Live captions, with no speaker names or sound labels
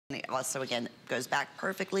Also, again, goes back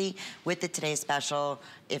perfectly with the Today Special.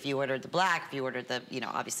 If you ordered the black, if you ordered the, you know,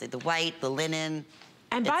 obviously the white, the linen.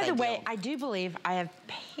 And by the way, I do believe I have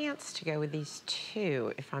pants to go with these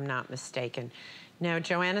too, if I'm not mistaken. No,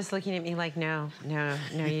 Joanna's looking at me like, no,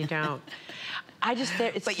 you don't.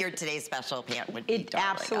 But your Today's Special pant would be It darling,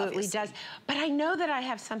 absolutely obviously. Does. But I know that I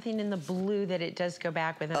have something in the blue that it does go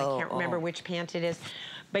back with, and I can't remember which pant it is.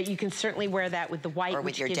 But you can certainly wear that with the white, or with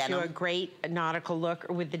which your gives denim. you a great nautical look,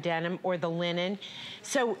 or with the denim or the linen.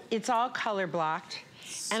 So it's all color blocked.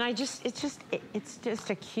 And it's just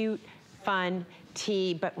a cute, fun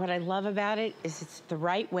tee, but what I love about it is it's the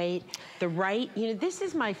right weight, you know, this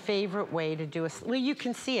is my favorite way to do well, you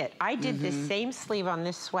can see it. I did this same sleeve on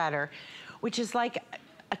this sweater, which is like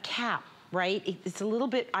a cap, right? It's a little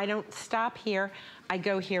bit, I don't stop here, I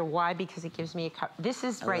go here. Why? Because it gives me this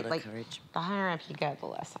is right, like, coverage. The higher up you go, the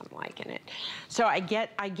less I'm liking it. So I get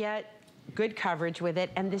good coverage with it,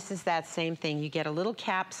 and this is that same thing. You get a little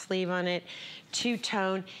cap sleeve on it,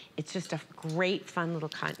 two-tone. It's just a great, fun little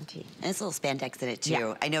cotton tee. And it's a little spandex in it, too.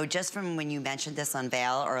 Yeah. I know just from when you mentioned this on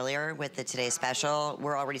Vail earlier with the Today Special,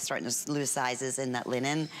 we're already starting to lose sizes in that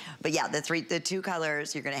linen. But yeah, the two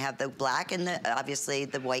colors, you're gonna have the black and obviously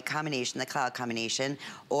the white combination, the cloud combination,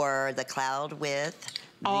 or the cloud with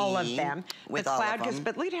all of them. With the all cloud of them. Goes,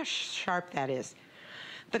 but look at how sharp that is.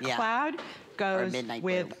 The cloud goes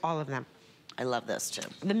with blue. All of them. I love this too.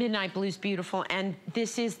 The midnight blue is beautiful, and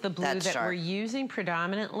this is the blue that we're using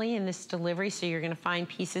predominantly in this delivery, so you're gonna find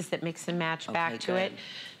pieces that mix and match back to it,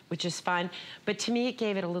 which is fun. But to me, it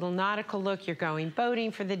gave it a little nautical look. You're going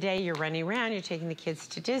boating for the day, you're running around, you're taking the kids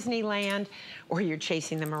to Disneyland, or you're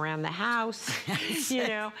chasing them around the house, you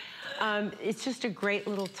know. It's just a great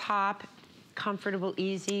little top, comfortable,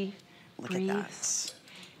 easy, Look at that.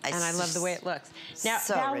 And I love the way it looks. Now,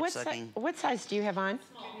 Val, what size do you have on?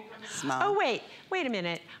 Small. Oh, wait a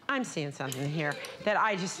minute. I'm seeing something here that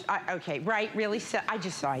okay, right, really? So I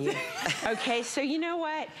just saw you. Okay, so you know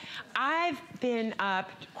what? I've been up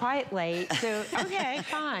quite late, so okay,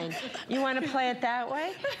 fine. You want to play it that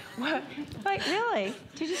way? What? Like, really?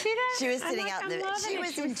 Did you see that? She was sitting out there. She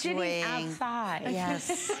was sitting outside.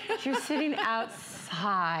 Yes. She was sitting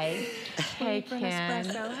outside. Hey, Ken.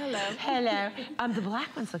 Hello. The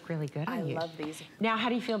black ones look really good on you. I love these. Now, how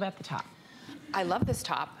do you feel about the top? I love this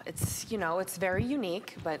top. It's, you know, it's very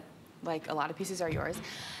unique, but like a lot of pieces are yours.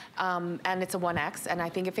 And it's a 1X, and I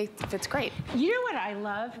think it fits great. You know what I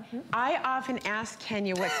love? I often ask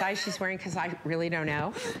Kenya what size she's wearing because I really don't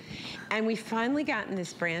know. And we've finally gotten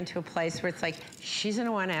this brand to a place where it's like, she's in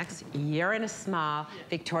a 1X, you're in a small,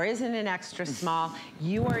 Victoria's in an extra small,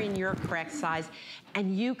 you are in your correct size,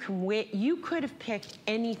 and you can wear, you could have picked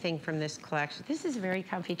anything from this collection. This is a very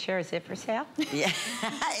comfy chair. Is it for sale? Yeah,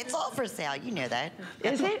 it's all for sale. You know that.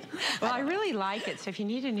 Is it? Well, I really like it, so if you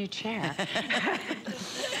need a new chair.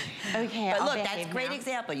 Okay, but look, that's a great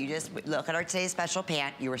example. You just look at our Today's Special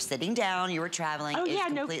pant. You were sitting down, you were traveling. Oh, yeah,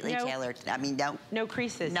 it's completely tailored. I mean, no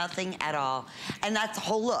creases. Nothing at all. And that's the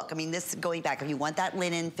whole look. I mean, this going back, if you want that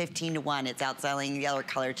linen 15-to-1, it's outselling the other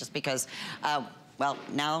color just because well,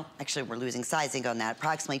 now, actually, we're losing sizing on that.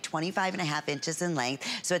 Approximately 25.5 inches in length.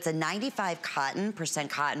 So it's a 95% cotton,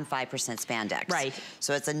 5% spandex. Right.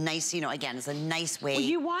 So it's a nice, you know, again, it's a nice weight. Well,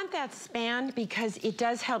 you want that span because it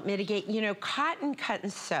does help mitigate, you know, cotton cut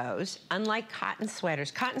and sews, unlike cotton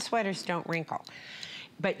sweaters don't wrinkle.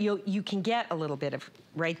 But you can get a little bit of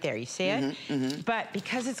right there, you see it? But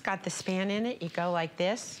because it's got the span in it, you go like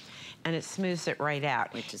this, and it smooths it right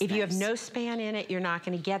out. If you have no span in it, you're not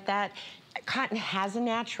gonna get that. Cotton has a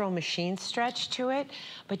natural machine stretch to it,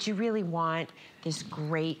 but you really want this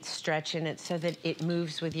great stretch in it so that it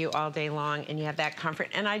moves with you all day long and you have that comfort.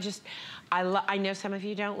 And I know some of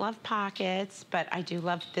you don't love pockets, but I do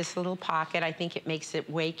love this little pocket. I think it makes it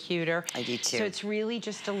way cuter. I do too. So it's really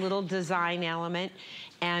just a little design element.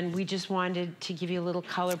 And we just wanted to give you a little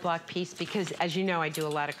color block piece because, as you know, I do a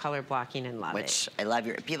lot of color blocking and love it. Which I love.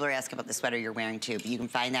 People are asking about the sweater you're wearing too, but you can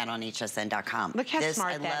find that on hsn.com. Look how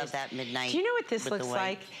smart that is. I love that midnight. Do you know what this looks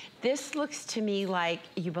like? This looks to me like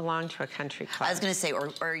you belong to a country club. I was going to say,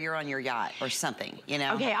 or you're on your yacht or something, you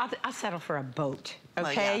know? Okay, I'll settle for a boat. Okay,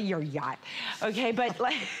 well, yeah. Your yacht. Okay, but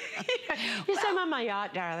like, yes, I'm on my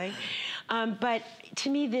yacht, darling. But to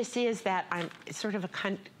me, this is that sort of a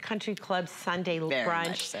country club Sunday Very brunch.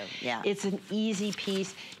 Much so, yeah. It's an easy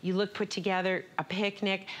piece. You look put together, a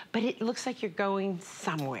picnic, but it looks like you're going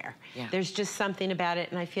somewhere. Yeah. There's just something about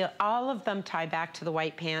it, and I feel all of them tie back to the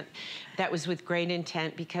white pant. That was with great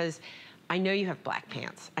intent because I know you have black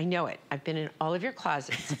pants. I know it. I've been in all of your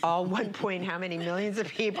closets, all 1 point how many millions of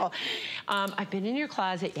people. I've been in your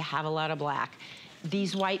closet. You have a lot of black.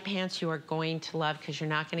 These white pants you are going to love because you're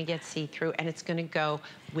not gonna get see-through, and it's gonna go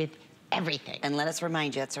with everything. And let us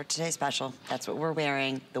remind you, it's our Today Special. That's what we're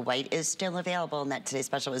wearing. The white is still available, and that Today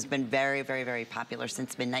Special has been very, very, very popular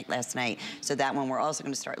since midnight last night. So that one, we're also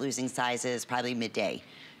gonna start losing sizes probably midday.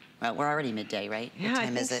 Well, we're already midday, right? Yeah, what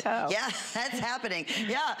time is it? so. Yeah, that's happening.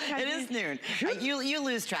 Yeah, it is noon. You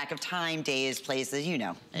lose track of time, days, places, you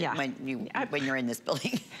know, yeah. when you're in this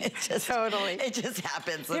building. It just, totally. It just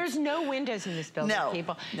happens. There's no windows in this building,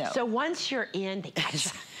 people. No. So once you're in, they catch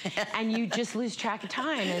you. And you just lose track of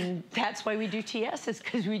time, and that's why we do TSs,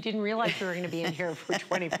 because we didn't realize we were going to be in here for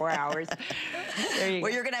 24 hours. There you go.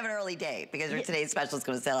 You're going to have an early day, because your Today's Special is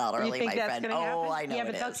going to sell out early, you think my that's friend. Gonna happen? I know. Yeah,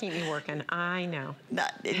 but they'll keep me working. I know. No,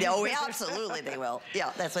 absolutely they will.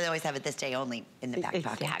 Yeah, that's why they always have it this day only in the back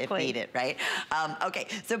pocket if needed, right? Okay,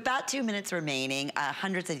 so about 2 minutes remaining.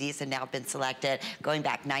 Hundreds of these have now been selected. Going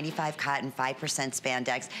back, 95 cotton, 5%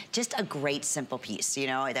 spandex. Just a great, simple piece, you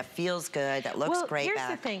know, that feels good, that looks great here's back.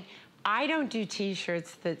 the thing. I don't do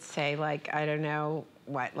T-shirts that say, like, I don't know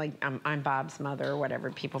what, like, I'm Bob's mother or whatever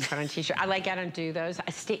people put on T-shirts. I don't do those.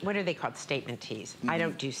 What are they called? Statement tees. I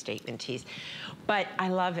don't do statement tees. But I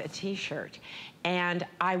love a T-shirt. And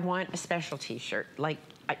I want a special T-shirt. Like,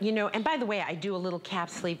 you know, and by the way, I do a little cap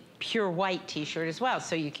sleeve pure white T-shirt as well,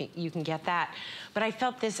 so you can get that. But I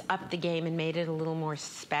felt this upped the game and made it a little more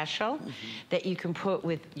special, that you can put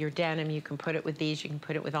with your denim, you can put it with these, you can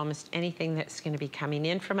put it with almost anything that's gonna be coming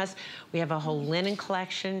in from us. We have a whole linen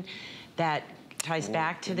collection that ties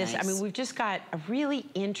back to this. Nice. I mean, we've just got a really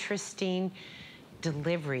interesting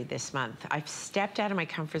delivery this month. I've stepped out of my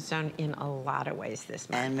comfort zone in a lot of ways this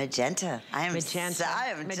month. And magenta. I am magenta.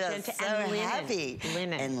 just so happy.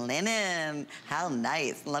 Linen. And linen. How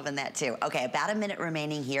nice. Loving that too. Okay, about a minute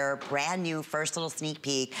remaining here. Brand new first little sneak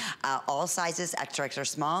peek. All sizes extra, extra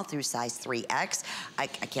small through size 3X. I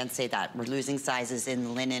can't say that. We're losing sizes in the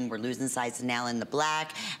linen. We're losing sizes now in the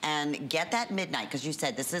black. And get that midnight, because you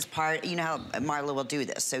said this is part, you know how Marla will do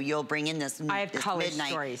this. So you'll bring in this I have color midnight.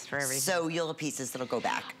 stories for everything. So you'll have pieces that'll go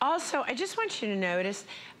back. Also, I just want you to notice,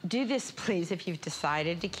 do this please if you've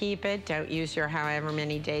decided to keep it. Don't use your however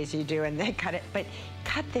many days you do and then cut it. But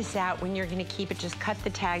cut this out when you're gonna keep it. Just cut the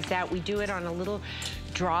tags out. We do it on a little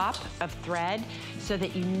drop of thread so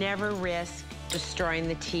that you never risk destroying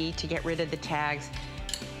the tee to get rid of the tags,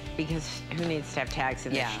 because who needs to have tags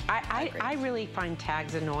in this? I really find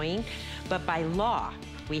tags annoying, but by law,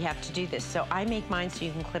 we have to do this. So I make mine so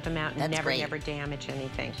you can clip them out and never damage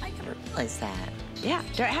anything. I never realized that. Yeah.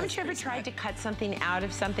 Haven't you ever tried to cut something out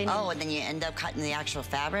of something? Oh, and then you end up cutting the actual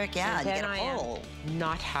fabric? Yeah, and you get a hole.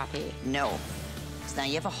 Not happy. No. So now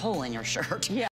you have a hole in your shirt. Yeah.